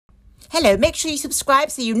Hello, make sure you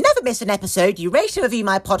subscribe so you never miss an episode. You rate and review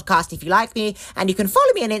my podcast if you like me. And you can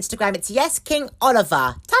follow me on Instagram. It's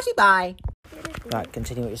YesKingOliver. Tatty bye. Right,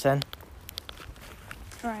 continue what you're saying.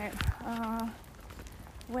 Right,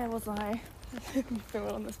 where was I? I feel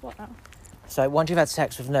on the spot now. So once you've had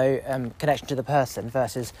sex with no connection to the person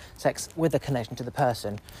versus sex with a connection to the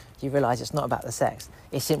person, you realise it's not about the sex.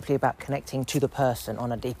 It's simply about connecting to the person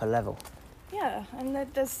on a deeper level. Yeah, and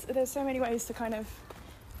there's so many ways to kind of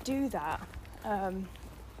do that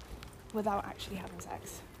without actually having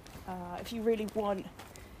sex. If you really want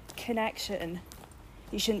connection,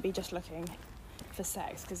 you shouldn't be just looking for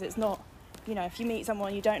sex, because it's not, if you meet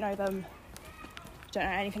someone, you don't know them, don't know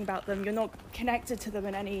anything about them, you're not connected to them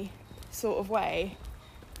in any sort of way,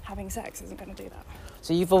 having sex isn't going to do that.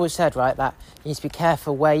 So you've always said, right, that you need to be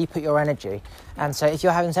careful where you put your energy. And so if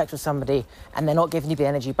you're having sex with somebody and they're not giving you the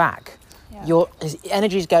energy back, your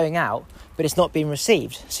energy is going out, but it's not being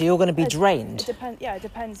received. So you're going to be drained. It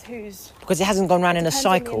depends who's... Because it hasn't gone round in a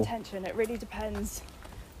cycle. On the intention. It really depends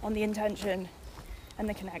on the intention and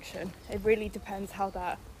the connection. It really depends how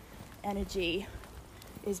that energy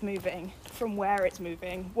is moving, from where it's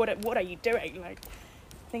moving. What are you doing? I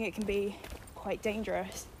think it can be quite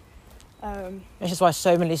dangerous. This is why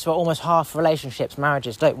almost half relationships,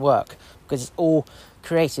 marriages don't work, because it's all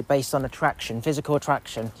created based on attraction, physical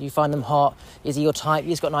attraction. You find them hot, is he your type,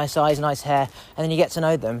 he's got nice eyes, nice hair, and then you get to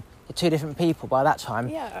know them. You're two different people by that time.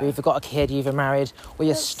 Yeah. You've either got a kid, you're either married, or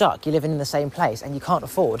you're stuck, you're living in the same place, and you can't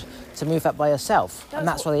afford to move that by yourself. And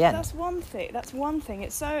that's where they end. That's one thing.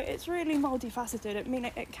 It's really multifaceted. I mean,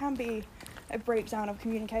 it can be a breakdown of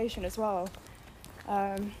communication as well.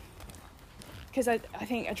 Because I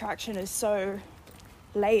think attraction is so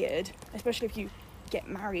layered, especially if you get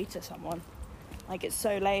married to someone. It's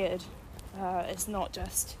so layered.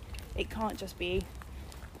 It can't just be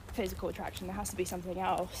physical attraction. There has to be something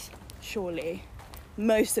else, surely,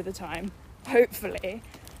 most of the time, hopefully.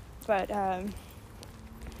 But I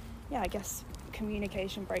guess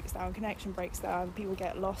communication breaks down, connection breaks down, people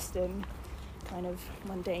get lost in kind of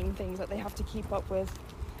mundane things that they have to keep up with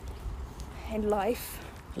in life.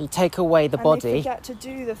 You take away the body. And they forget to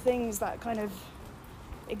do the things that kind of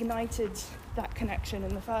ignited that connection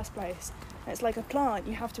in the first place. And it's like a plant,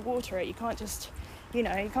 you have to water it. You can't just, you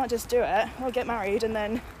can't just do it. I'll get married and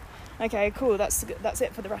then, okay, cool, that's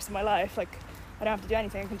it for the rest of my life. I don't have to do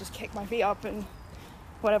anything. I can just kick my feet up and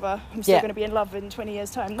whatever. I'm still going to be in love in 20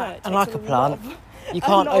 years' time. No, it takes like a plant, you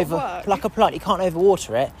can't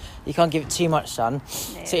overwater it. You can't give it too much sun.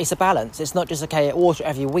 No. So it's a balance. It's not just water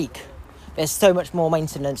every week. There's so much more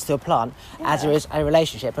maintenance to a plant as there is a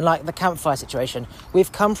relationship. And like the campfire situation, we've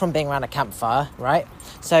come from being around a campfire, right?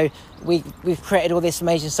 So we've created all this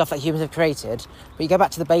amazing stuff that humans have created. But you go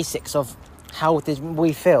back to the basics of how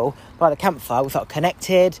we feel by the campfire. We felt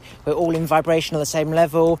connected. We're all in vibration on the same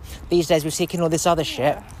level. These days we're seeking all this other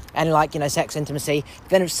shit. And sex, intimacy.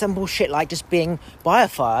 Then it's simple shit like just being by a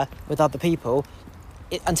fire with other people.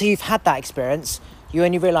 Until you've had that experience, you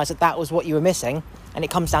only realise that was what you were missing. And it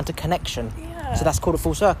comes down to connection. Yeah. So that's called a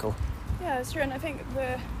full circle. Yeah, it's true. And I think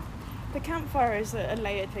the campfire is a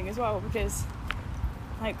layered thing as well, because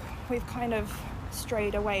we've kind of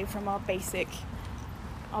strayed away from our basic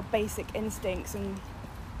instincts and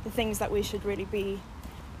the things that we should really be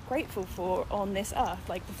grateful for on this earth,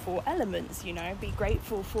 like the four elements, be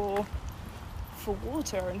grateful for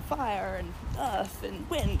water and fire and earth and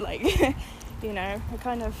wind, we're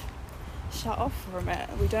kind of shut off from it.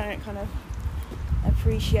 We don't kind of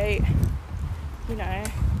appreciate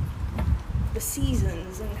the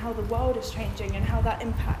seasons and how the world is changing and how that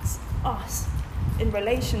impacts us in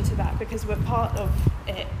relation to that, because we're part of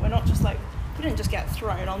it. We're not just we didn't just get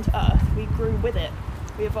thrown onto earth, we grew with it,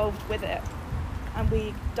 we evolved with it, and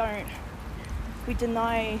we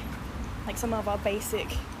deny some of our basic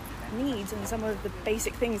needs and some of the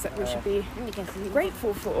basic things that we should be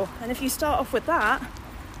grateful for. And if you start off with that,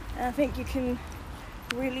 I think you can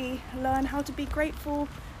really learn how to be grateful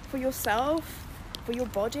for yourself, for your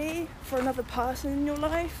body, for another person in your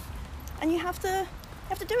life. And you have to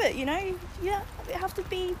do it, you have to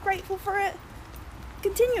be grateful for it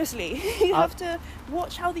continuously. You have to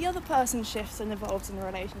watch how the other person shifts and evolves in a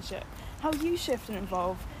relationship, how you shift and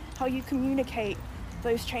evolve, how you communicate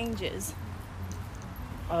those changes.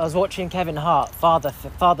 I was watching Kevin Hart,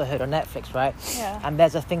 Fatherhood on Netflix, right? Yeah. And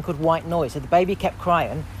there's a thing called white noise. So the baby kept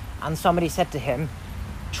crying and somebody said to him,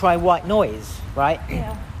 try white noise, right?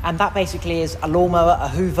 Yeah. And that basically is a lawnmower, a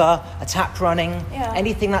hoover, a tap running,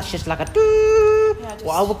 anything that's just like a doo,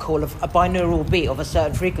 what I would call a binaural beat of a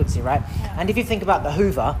certain frequency, right? Yeah. And if you think about the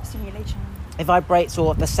hoover, stimulation, it vibrates,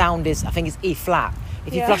 or the sound is, I think it's E flat,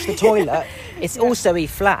 If you flush the toilet, it's also E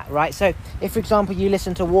flat, right? So if, for example, you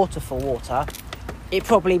listen to Waterfall Water, it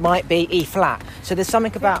probably might be E flat. So there's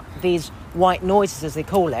something about these white noises, as they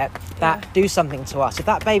call it, that do something to us. If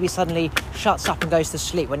that baby suddenly shuts up and goes to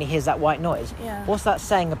sleep when he hears that white noise, what's that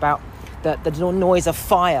saying about the noise of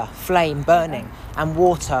fire, flame burning, and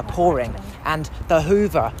water pouring, and the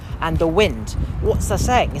hoover and the wind? What's that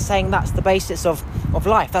saying? It's saying that's the basis of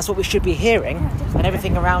life. That's what we should be hearing, and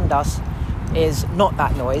everything around us is not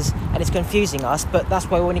that noise, and it's confusing us. But that's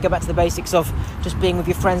why when you go back to the basics of just being with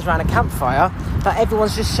your friends around a campfire, that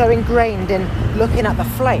everyone's just so ingrained in looking at the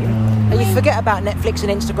flame that you forget about Netflix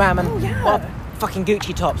and Instagram and fucking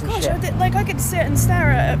Gucci tops and shit. I could sit and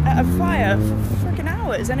stare at a fire for freaking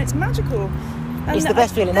hours, and it's magical. And it's the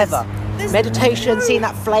best feeling ever. Meditation, seeing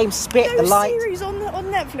that flame spit, the light. Series on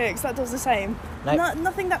Netflix that does the same. Nope.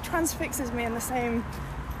 Nothing that transfixes me in the same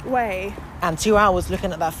way. And 2 hours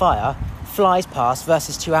looking at that fire flies past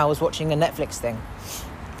versus 2 hours watching a Netflix thing.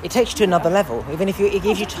 It takes you to another level. Even if it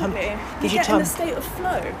gives you time. Gives you time. In a state of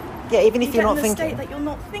flow. Yeah, even if you're not thinking. State that you're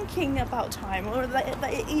not thinking about time, or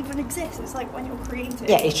that it even exists. It's like when you're creating.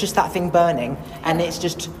 Yeah, it's just that thing burning, and it's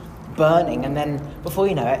just burning, and then before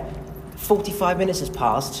you know it, 45 minutes has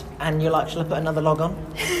passed, and you're like, shall I put another log on?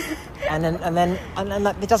 and then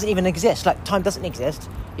like, it doesn't even exist. Like, time doesn't exist.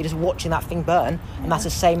 You're just watching that thing burn, and that's the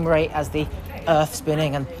same rate as the earth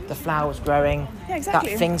spinning and the flowers growing. Yeah,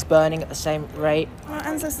 exactly. That thing's burning at the same rate. Our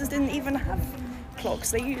ancestors didn't even have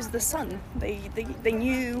clocks. They used the sun. They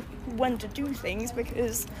knew when to do things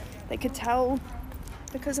because they could tell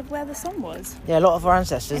because of where the sun was. Yeah, a lot of our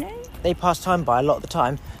ancestors, they passed time by a lot of the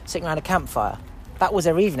time sitting around a campfire. That was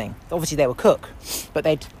their evening. Obviously they would cook, but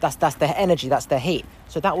that's their energy, that's their heat.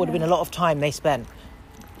 So that would have been a lot of time they spent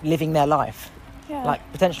living their life. Yeah.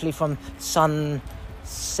 Like potentially from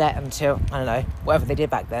sunset until, I don't know, whatever they did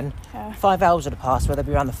back then. Yeah. 5 hours would have passed where they'd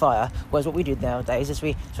be around the fire, whereas what we do nowadays is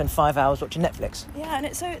we spend 5 hours watching Netflix. Yeah, and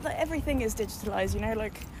it's so, like, everything is digitalised, you know,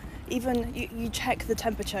 like, even you check the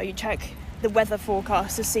temperature, you check the weather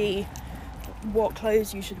forecast to see what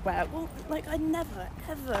clothes you should wear. Well, like, I never,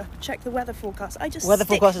 ever check the weather forecast. I just Weather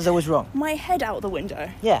forecast is always wrong. my head out the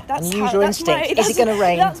window. Yeah, and you use your instinct. Is it going to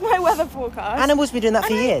rain? That's my weather forecast. Animals been doing that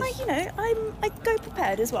for years. I go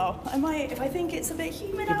prepared as well. If I think it's a bit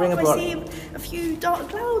humid out, bring if a I see a few dark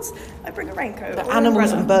clouds, I bring a raincoat. The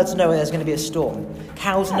animals and birds know when there's going to be a storm.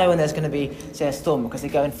 Cows know when there's going to be, say, a storm because they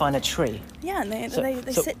go and find a tree. Yeah, and they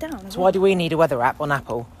sit down. So why do we need a weather app on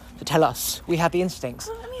Apple to tell us? We have the instincts.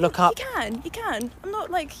 Well, I mean, look up. You can. I'm not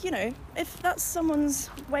like, if that's someone's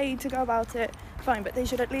way to go about it, fine, but they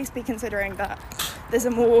should at least be considering that there's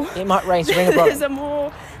a more... It might rain, so ring a bell. There's a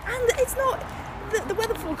more... And it's not... The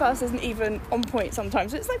weather forecast isn't even on point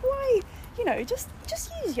sometimes. It's like, why... just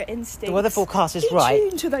use your instincts. The weather forecast is be right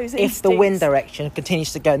tuned to those instincts. if the wind direction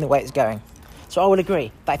continues to go in the way it's going. So I will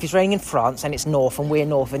agree that if it's raining in France and it's north and we're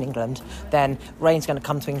north in England, then rain's going to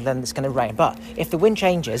come to England, it's going to rain. But if the wind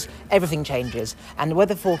changes, everything changes. And the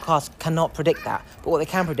weather forecast cannot predict that. But what they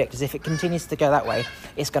can predict is if it continues to go that way,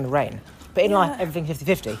 it's going to rain. But in life, everything's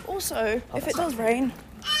 50-50. Also, if it does rain,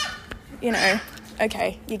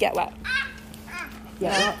 okay, you get wet.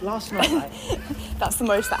 Yeah, last night... That's the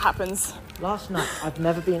most that happens. Last night, I've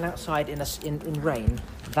never been outside in rain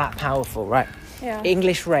that powerful, right? Yeah.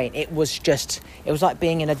 English rain, it was like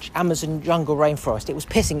being in an Amazon jungle rainforest. It was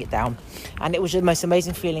pissing it down, and it was the most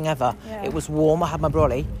amazing feeling ever. Yeah. It was warm, I had my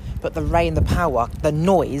brolly, but the rain, the power, the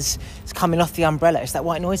noise is coming off the umbrella. It's that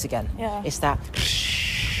white noise again. Yeah. It's that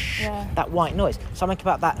that white noise. Something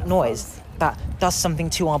about that noise that does something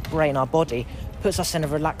to our brain, our body, puts us in a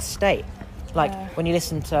relaxed state. Like when you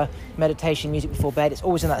listen to meditation music before bed, it's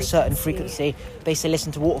always in that certain frequency. They say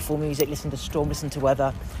listen to waterfall music, listen to storm, listen to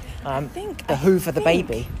weather. The Hoover, the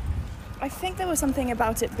baby. I think there was something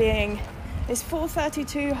about it being, is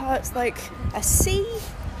 432 hertz like a C?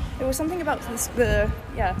 There was something about the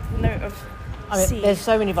note of C. There's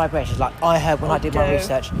so many vibrations. Like I heard when I did my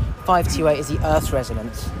research, 528 is the Earth's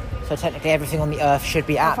resonance. So technically everything on the Earth should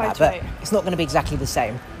be at that, but it's not going to be exactly the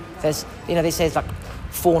same. There's, they say it's like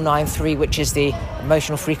 493, which is the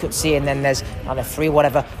emotional frequency, and then there's 3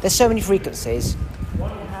 whatever. There's so many frequencies,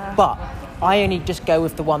 but I only just go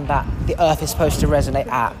with the one that the Earth is supposed to resonate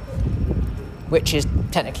at, which is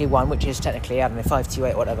technically 1, which is technically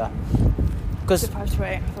 528 whatever. Because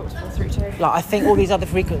 528, I thought it was 432. I think all these other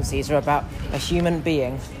frequencies are about a human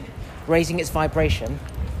being raising its vibration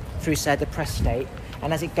through, say, a depressed state,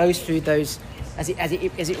 and as it goes through those, as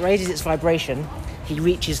it raises its vibration, he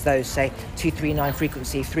reaches those, say, 239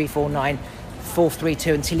 frequency, 349,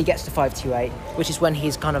 432, until he gets to 528, which is when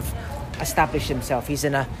he's kind of established himself. He's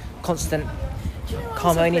in a constant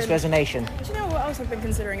harmonious resonation. Do you know what else I've been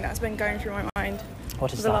considering that's been going through my mind for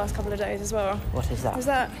the last couple of days as well. What is that? Is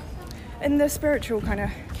that in the spiritual kind of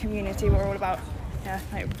community, we're all about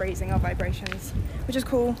like raising our vibrations, which is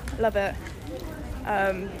cool. Love it.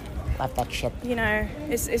 Love that shit. You know,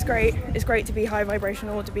 it's great. It's great to be high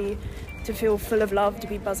vibrational, to feel full of love, to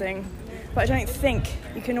be buzzing. But I don't think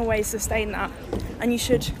you can always sustain that, and you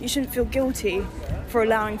shouldn't feel guilty for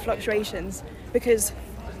allowing fluctuations, because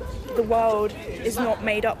the world is not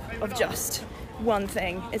made up of just one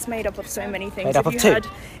thing. It's made up of so many things. Made up of two.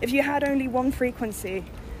 If you had only one frequency,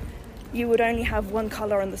 you would only have one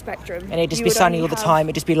colour on the spectrum. And it'd just be sunny all the time,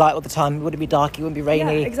 it'd just be light all the time, it wouldn't be dark, it wouldn't be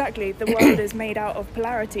rainy. Yeah, exactly. The world is made out of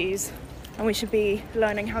polarities, and we should be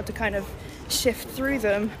learning how to kind of shift through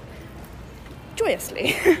them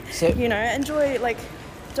joyously. So, you know, enjoy, like,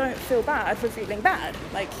 don't feel bad for feeling bad.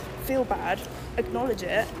 Like, feel bad, acknowledge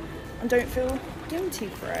it, and don't feel guilty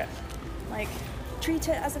for it. Like, treat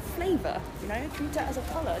it as a flavour, you know, treat it as a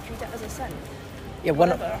colour, treat it as a scent. Yeah,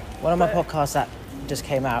 one of my podcasts that just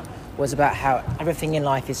came out was about how everything in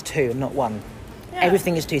life is two and not one. Yeah.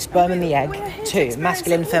 Everything is two. Sperm and the egg, two.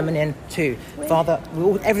 Masculine, feminine, two. Father,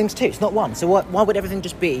 everything's two. It's not one. So why would everything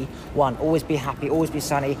just be one? Always be happy, always be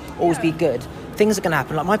sunny, always be good. Things are going to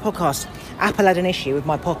happen. Like my podcast, Apple had an issue with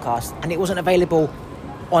my podcast, and it wasn't available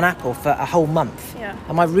on Apple for a whole month. Yeah.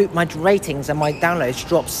 And my ratings and my downloads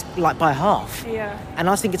drops like by half. Yeah. And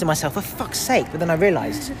I was thinking to myself, for fuck's sake. But then I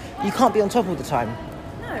realised you can't be on top all the time.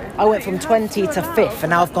 I went from 20 to 5th, and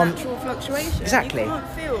now I've gone. Natural fluctuation. Exactly. You can't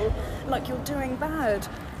feel like you're doing bad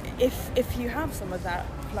if you have some of that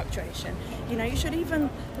fluctuation. You know, you should even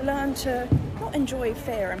learn to not enjoy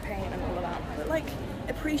fear and pain and all of that, but like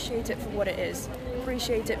appreciate it for what it is.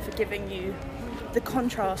 Appreciate it for giving you the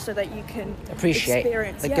contrast so that you can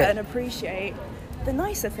experience and appreciate the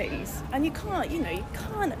nicer things. And you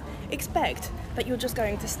can't expect that you're just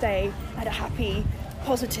going to stay at a happy,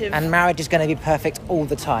 positive. And marriage is going to be perfect all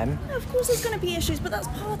the time. Yeah, of course there's going to be issues, but that's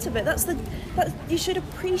part of it. You should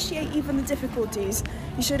appreciate even the difficulties.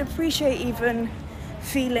 You should appreciate even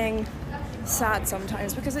feeling sad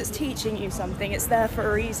sometimes, because it's teaching you something. It's there for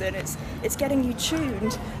a reason. It's getting you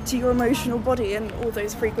tuned to your emotional body and all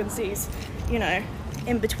those frequencies, you know,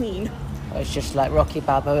 in between. It's just like Rocky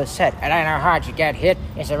Balboa said, it ain't how hard you get hit,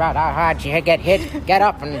 it's about how hard you get hit, get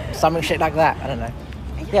up, and something shit like that. I don't know.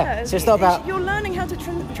 Yeah, so it's not about... You're learning how to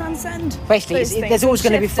transcend basically, there's always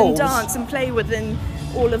going to be falls. And dance and play within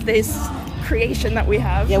all of this creation that we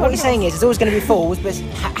have. Yeah, what you're saying is there's always going to be falls, but it's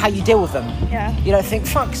how you deal with them. Yeah. You don't think,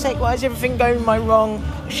 fuck's sake, why is everything going my wrong?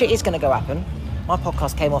 Shit is going to go happen. My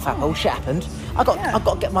podcast came off Apple, shit happened. I've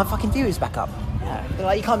got to get my fucking views back up. Yeah.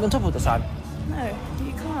 Like, you can't be on top all the time. No,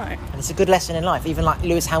 you can't. And it's a good lesson in life. Even like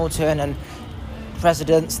Lewis Hamilton and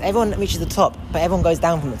presidents, everyone reaches the top, but everyone goes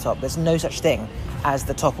down from the top. There's no such thing as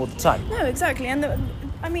the top all the time. No, exactly. And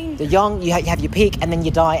the young, you have your peak, and then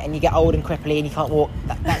you die, and you get old and cripply, and you can't walk.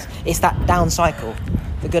 It's that down cycle,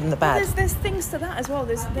 the good and the bad. There's things to that as well.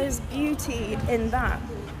 There's beauty in that.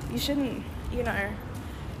 You shouldn't, you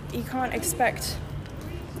can't expect.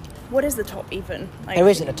 What is the top even? Like, there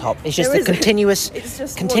isn't a top. It's just the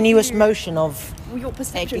continuous motion of your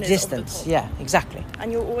perception existence. Is of the top. Yeah, exactly.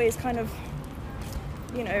 And you're always kind of,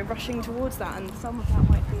 rushing towards that, and some of that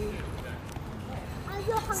might be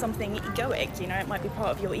something egoic. It might be part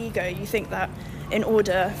of your ego. You think that in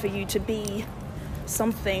order for you to be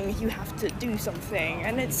something, you have to do something,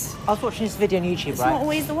 and it's... I was watching this video on YouTube, It's not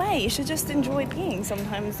always the way. You should just enjoy being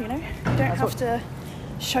sometimes, You don't have to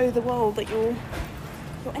show the world that you're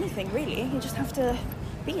anything, really. You just have to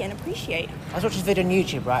be and appreciate. I was watching this video on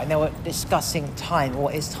YouTube, right, and they were discussing time,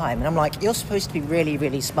 what is time, and I'm like, you're supposed to be really,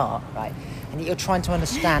 really smart, right, and you're trying to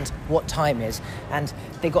understand what time is, and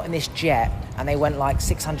they got in this jet, and they went like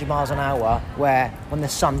 600 miles an hour, where when the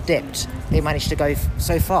sun dipped, they managed to go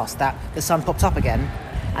so fast that the sun popped up again,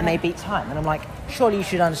 and they beat time, and I'm like, surely you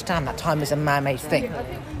should understand that time is a man-made thing.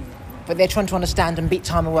 But they're trying to understand and beat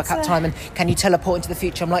time and work out time, and can you teleport into the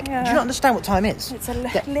future? I'm like, do you not understand what time is? It's a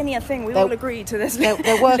linear thing. We all agree to this.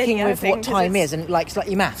 They're working with what time is, and it's like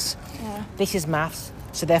your maths. Yeah. This is maths,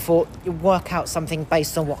 so therefore you work out something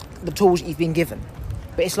based on what the tools you've been given.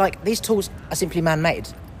 But it's like these tools are simply man-made.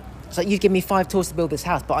 It's like, you've given me 5 tools to build this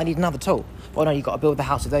house, but I need another tool. Well, no, you've got to build the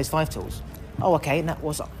house with those 5 tools. Oh, okay, and that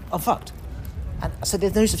was... I'm fucked. And so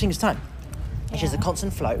there's no such thing as time. It's just a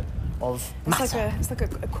constant flow of matter. It's like a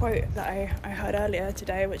quote that I heard earlier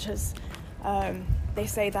today, which is, they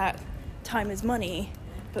say that time is money,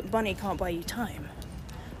 but money can't buy you time.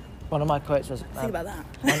 One of my quotes was... Think about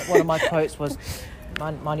that. One of my quotes was,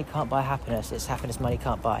 money can't buy happiness, it's happiness money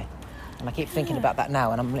can't buy. And I keep thinking about that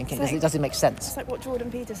now, and I'm thinking, it doesn't make sense. It's like what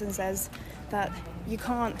Jordan Peterson says, that you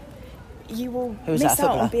can't you will Who's miss that, a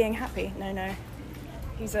out on footballer? being happy. No.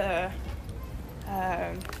 He's a...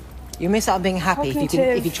 You miss out on being happy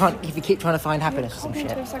if you keep trying to find happiness or some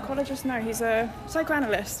cognitive shit. psychologist? No, he's a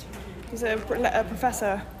psychoanalyst. He's a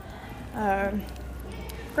professor.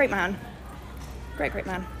 Great man. Great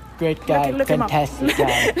man. Great guy, look him up. fantastic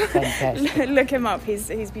guy, fantastic. Look him up. He's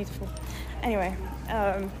beautiful. Anyway,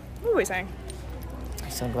 what were we saying?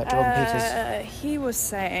 Something about Jordan Peters. He was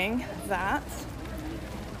saying that...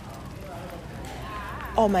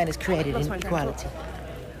 All man is created Lost in my train of equality.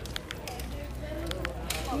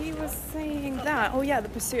 He was saying that... Oh, yeah, the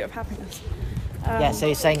pursuit of happiness. Yeah, so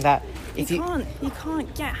you're saying that if you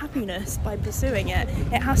can't get happiness by pursuing it.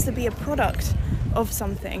 It has to be a product of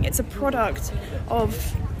something. It's a product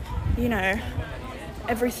of, you know,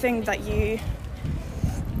 everything that you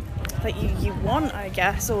want, I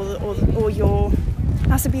guess, or your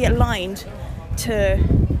has to be aligned to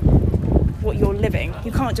what you're living.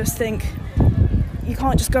 You can't just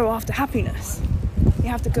go after happiness. You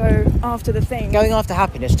have to go after the things. Going after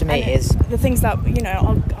happiness to me is the things that, you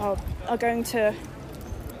know, are going to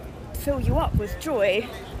fill you up with joy.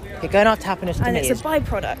 Going after happiness to and me it's is a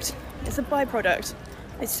byproduct. It's a byproduct.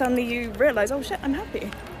 It's suddenly you realise, oh shit, I'm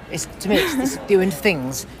happy. it's doing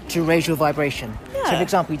things to raise your vibration. Yeah. So for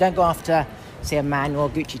example, you don't go after, say, a manual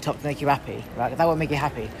Gucci top to make you happy, right? That won't make you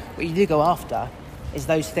happy. What you do go after is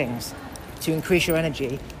those things to increase your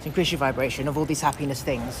energy, to increase your vibration of all these happiness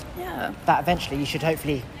things. Yeah. That eventually you should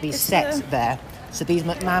hopefully be set there. So these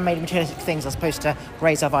man-made materialistic things are supposed to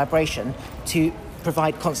raise our vibration to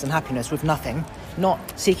provide constant happiness with nothing, not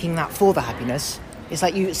seeking that for the happiness. It's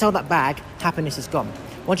like you sell that bag, happiness is gone.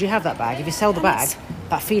 Once you have that bag, if you sell the bag,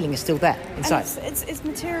 that feeling is still there inside. And it's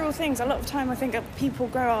material things. A lot of time I think people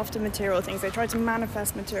go after material things. They try to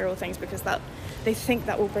manifest material things because that they think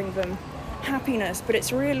that will bring them happiness, but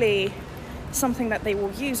it's really something that they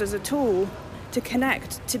will use as a tool to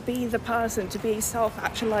connect, to be the person, to be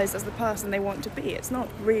self-actualized as the person they want to be. It's not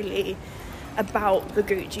really about the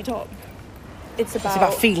Gucci top. It's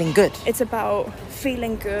about feeling good. It's about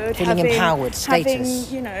feeling good, feeling empowered, status,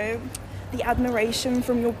 having, you know, the admiration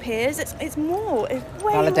from your peers. It's more. It's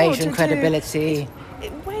way validation, more credibility,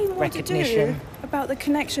 way more recognition. to do about the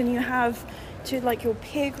connection you have to like your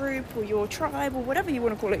peer group or your tribe or whatever you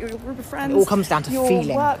want to call it, your group of friends. It all comes down to your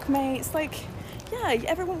feeling. Workmates, like, yeah,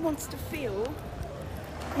 everyone wants to feel,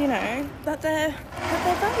 you know, that they're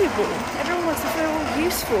valuable. Everyone wants to feel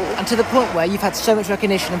useful. And to the point where you've had so much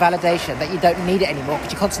recognition and validation that you don't need it anymore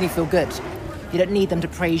because you constantly feel good. You don't need them to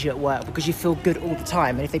praise you at work because you feel good all the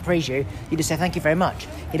time. And if they praise you, you just say thank you very much.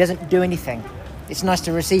 It doesn't do anything. It's nice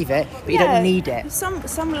to receive it, but you don't need it.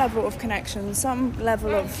 Some level of connection, some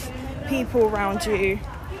level of people around you,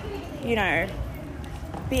 you know,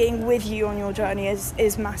 being with you on your journey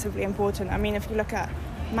is massively important. I mean, if you look at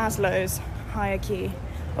Maslow's hierarchy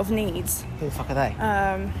of needs, Who the fuck are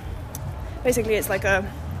they? Basically it's like a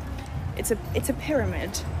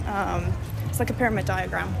pyramid. It's like a pyramid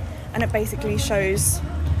diagram, and it basically shows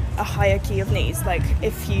a hierarchy of needs. Like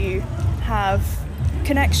if you have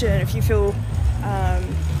connection, if you feel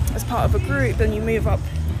as part of a group, then you move up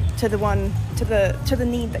to the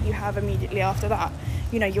need that you have immediately after that.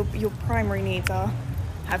 You know, your primary needs are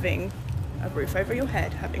having a roof over your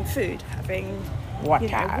head, having food, having water,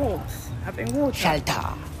 you know, warmth, having water,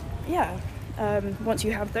 shelter. Yeah. Once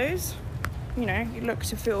you have those, you know, you look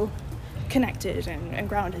to feel connected and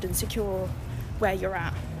grounded and secure where you're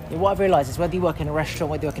at. Yeah, what I've realised is whether you work in a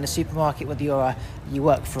restaurant, whether you work in a supermarket, whether you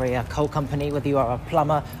work for a coal company, whether you are a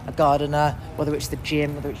plumber, a gardener, whether it's the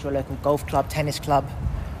gym, whether it's your local golf club, tennis club,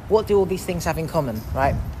 what do all these things have in common,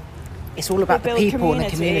 right? It's all about the people and the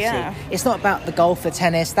community. Yeah. It's not about the golf, the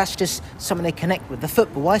tennis. That's just something they connect with. The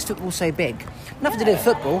football. Why is football so big? Nothing to do with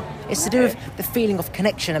football. It's to do with the feeling of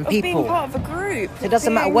connection and people. Being part of a group. So it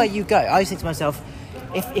doesn't matter where you go. I always think to myself,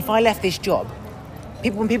 if I left this job,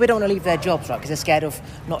 when people don't want to leave their jobs, right, because they're scared of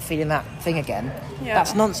not feeling that thing again,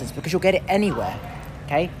 that's nonsense because you'll get it anywhere.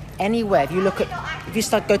 Okay, anywhere. If you go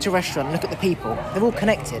to a restaurant and look at the people, they're all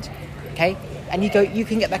connected. Okay, and you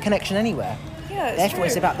can get that connection anywhere. Yeah, therefore,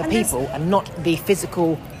 it's about the people and not the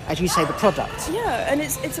physical, as you say, the product. Yeah, and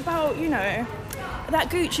it's about, you know, that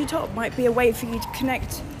Gucci top might be a way for you to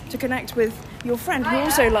connect with your friend who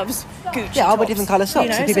also loves Gucci. Yeah, I'll wear different colour socks. You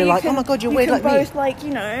know, so people are like, oh my god, you're weird like me. You can both, like,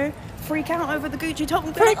 you know, freak out over the Gucci top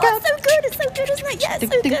and be like, oh, it's so good, isn't it? Yeah,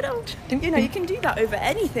 it's so good. Oh. You know, you can do that over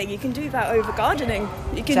anything. You can do that over gardening.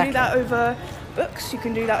 You can do that over books. You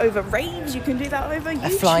can do that over raves. You can do that over YouTube. A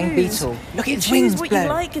flying beetle. Look at its wings choose what blow. you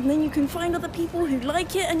like, and then you can find other people who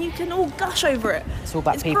like it, and you can all gush over it. It's all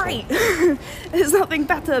about people. Great. There's nothing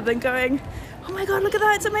better than going, oh my God, look at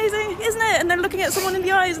that, it's amazing, isn't it? And then looking at someone in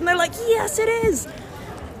the eyes and they're like, yes, it is.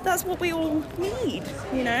 That's what we all need,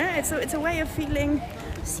 you know? It's a way of feeling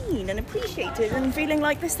seen and appreciated and feeling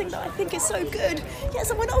like this thing that I think is so good, yeah,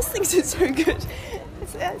 someone else thinks it's so good.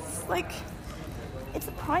 It's like, it's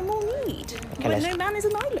a primal need. Okay, no man is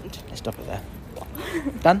an island. Let's stop it there.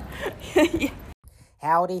 Done? Yeah.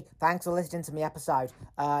 Howdy, thanks for listening to my episode.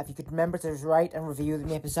 If you could remember to rate and review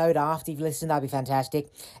the episode after you've listened, that'd be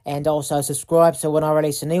fantastic. And also subscribe so when I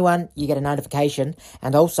release a new one, you get a notification.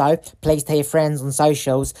 And also, please tell your friends on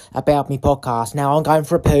socials about my podcast. Now, I'm going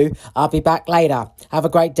for a poo. I'll be back later. Have a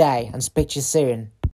great day and speak to you soon.